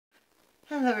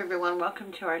Hello everyone,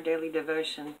 welcome to our daily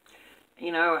devotion.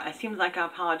 You know, it seems like I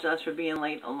apologize for being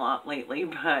late a lot lately,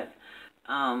 but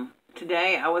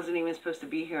today I wasn't even supposed to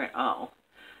be here at all.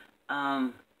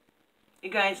 You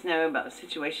guys know about the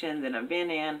situation that I've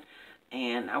been in,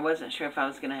 and I wasn't sure if I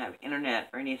was going to have internet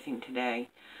or anything today.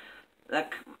 The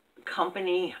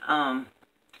company,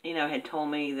 had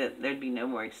told me that there'd be no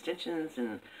more extensions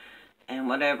and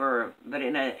whatever, but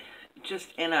in a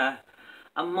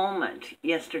moment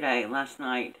last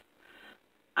night,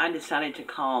 I decided to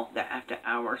call the after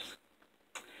hours.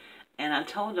 And I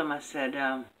told them, I said,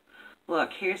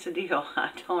 look, here's the deal. I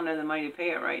don't have the money to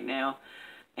pay it right now,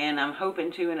 and I'm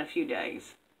hoping to in a few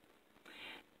days.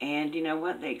 And you know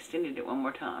what? They extended it one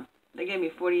more time. They gave me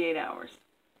 48 hours.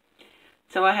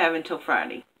 So I have until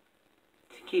Friday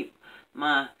to keep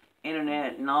my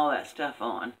internet and all that stuff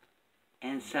on.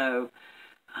 And so,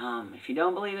 if you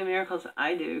don't believe in miracles,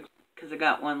 I do, because I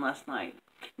got one last night.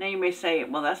 Now you may say,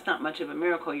 well, that's not much of a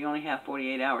miracle. You only have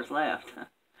 48 hours left.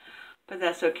 But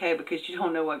that's okay, because you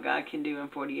don't know what God can do in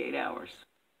 48 hours.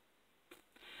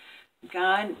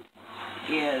 God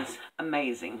is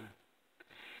amazing.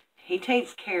 He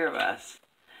takes care of us,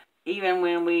 even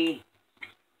when we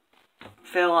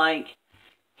feel like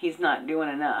He's not doing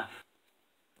enough.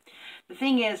 The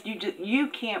thing is, you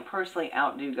can't personally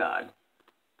outdo God.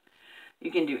 You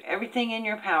can do everything in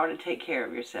your power to take care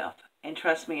of yourself. And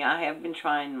trust me, I have been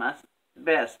trying my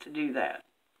best to do that.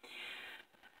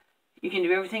 You can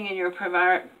do everything in your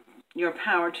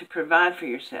power to provide for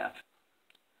yourself.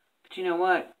 But you know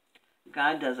what?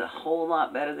 God does a whole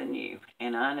lot better than you.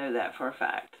 And I know that for a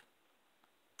fact.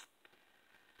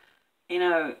 You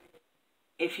know,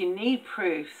 if you need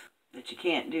proof that you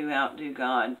can't outdo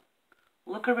God,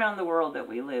 look around the world that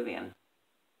we live in.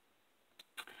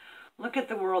 Look at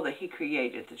the world that He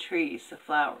created, the trees, the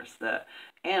flowers, the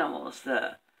animals,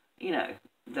 the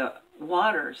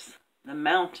waters, the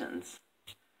mountains.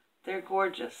 They're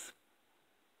gorgeous.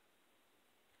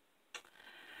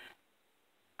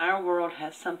 Our world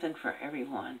has something for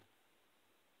everyone.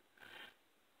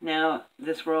 Now,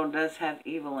 this world does have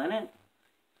evil in it,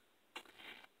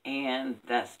 and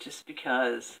that's just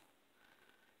because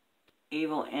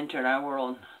evil entered our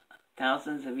world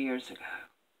thousands of years ago.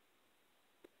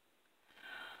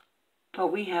 But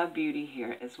we have beauty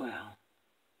here as well.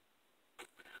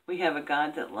 We have a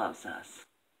God that loves us.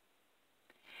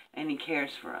 And He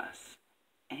cares for us.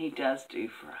 And He does do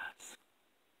for us.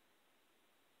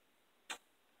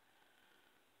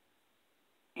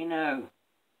 You know,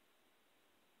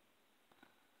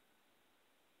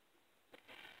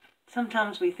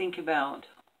 sometimes we think about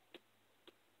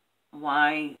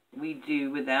why we do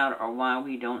without or why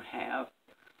we don't have.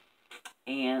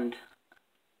 And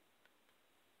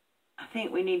I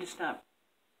think we need to stop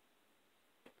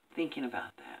thinking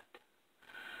about that,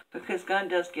 because God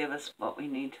does give us what we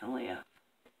need to live.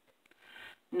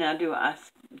 Now, do I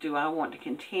want to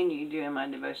continue doing my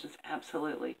devotions?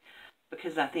 Absolutely,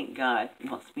 because I think God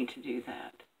wants me to do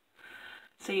that.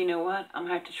 So you know what? I'm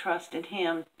going to have to trust in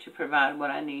Him to provide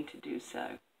what I need to do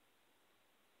so.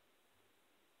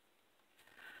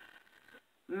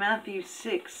 Matthew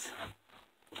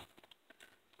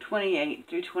 6:28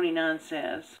 through 29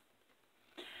 says,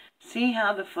 "See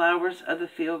how the flowers of the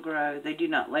field grow. They do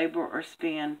not labor or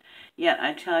spin. Yet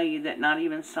I tell you that not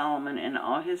even Solomon in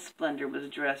all his splendor was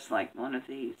dressed like one of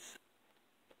these."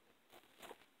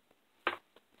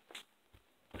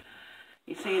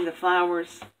 You see, the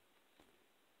flowers,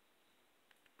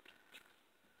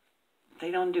 they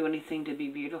don't do anything to be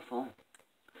beautiful.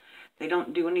 They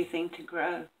don't do anything to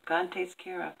grow. God takes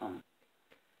care of them.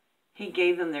 He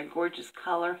gave them their gorgeous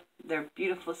color, their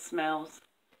beautiful smells,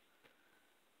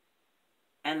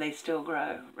 and they still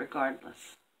grow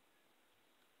regardless.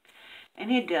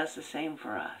 And He does the same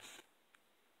for us.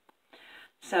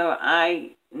 So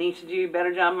I need to do a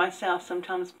better job myself,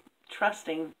 sometimes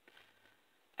trusting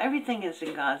everything is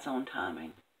in God's own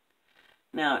timing.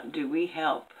 Now, do we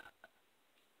help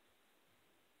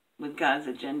with God's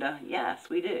agenda? Yes,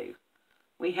 we do.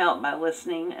 We help by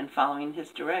listening and following His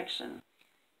direction.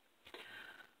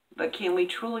 But can we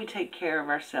truly take care of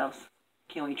ourselves?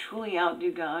 Can we truly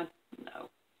outdo God?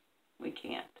 No, we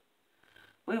can't.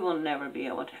 We will never be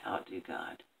able to outdo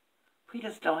God. We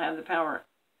just don't have the power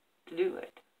to do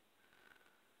it.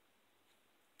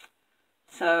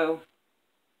 So,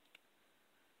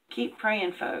 keep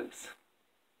praying, folks.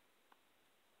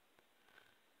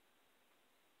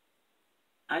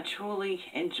 I truly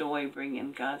enjoy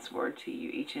bringing God's Word to you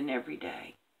each and every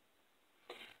day.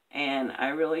 And I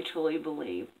really, truly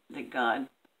believe that God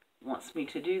wants me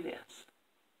to do this.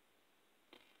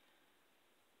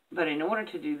 But in order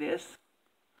to do this,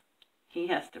 He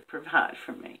has to provide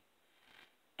for me.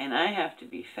 And I have to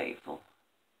be faithful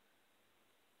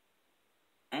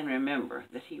and remember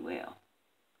that He will.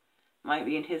 Might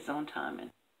be in His own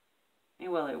timing.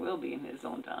 Well, it will be in His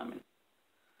own timing.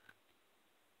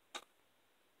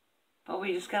 But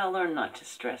we just got to learn not to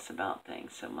stress about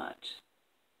things so much.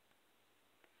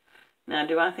 Now,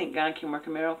 do I think God can work a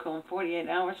miracle in 48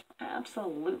 hours?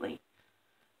 Absolutely.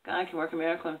 God can work a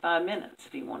miracle in 5 minutes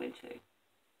if He wanted to.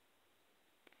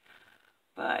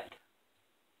 But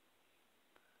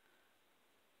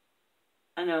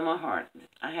I know in my heart,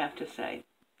 I have to say,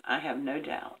 I have no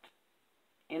doubt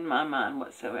in my mind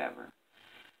whatsoever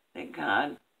that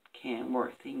God can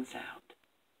work things out.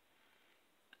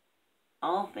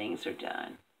 All things are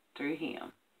done through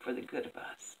Him for the good of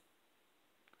us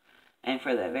and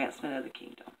for the advancement of the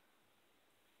kingdom.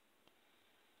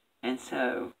 And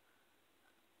so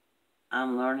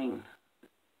I'm learning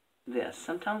this,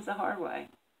 sometimes the hard way.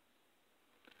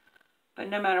 But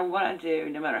no matter what I do,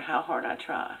 no matter how hard I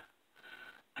try,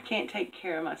 I can't take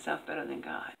care of myself better than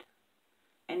God.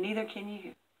 And neither can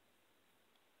you.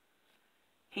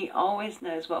 He always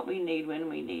knows what we need when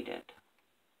we need it.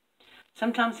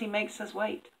 Sometimes He makes us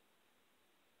wait.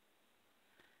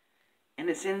 And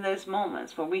it's in those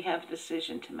moments where we have a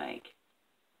decision to make.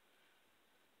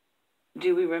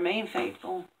 Do we remain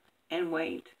faithful and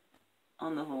wait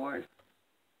on the Lord?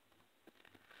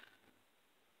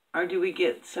 Or do we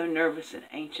get so nervous and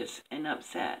anxious and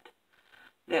upset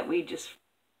that we just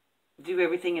do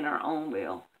everything in our own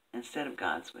will instead of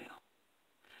God's will?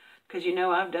 Because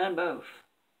I've done both.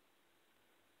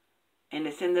 And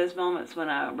it's in those moments when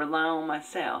I rely on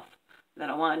myself that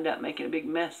I wind up making a big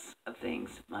mess of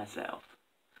things myself.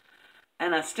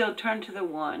 And I still turn to the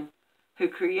one who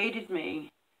created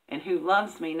me and who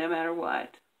loves me no matter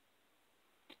what.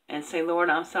 And say, Lord,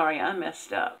 I'm sorry, I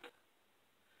messed up.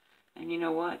 And you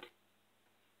know what?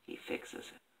 He fixes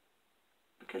it.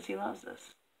 Because He loves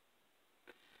us.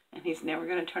 And He's never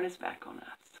going to turn His back on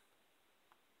us.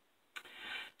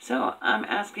 So I'm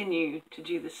asking you to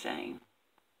do the same.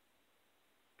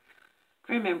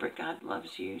 Remember, God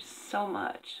loves you so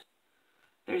much.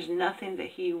 There's nothing that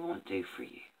He won't do for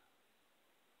you.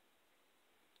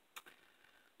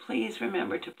 Please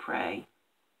remember to pray.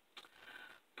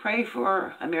 Pray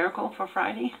for a miracle for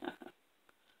Friday.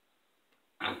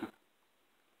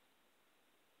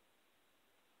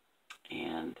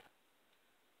 And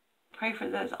pray for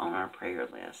those on our prayer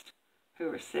list who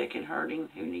are sick and hurting,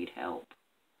 who need help.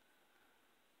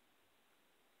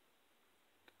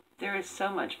 There is so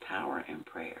much power in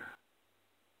prayer.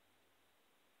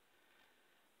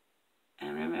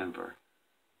 And remember,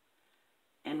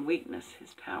 in weakness,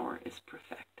 His power is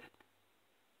perfected.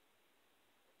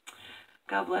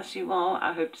 God bless you all.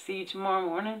 I hope to see you tomorrow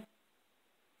morning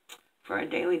for a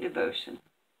daily devotion.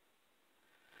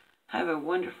 Have a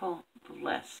wonderful,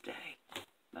 blessed day.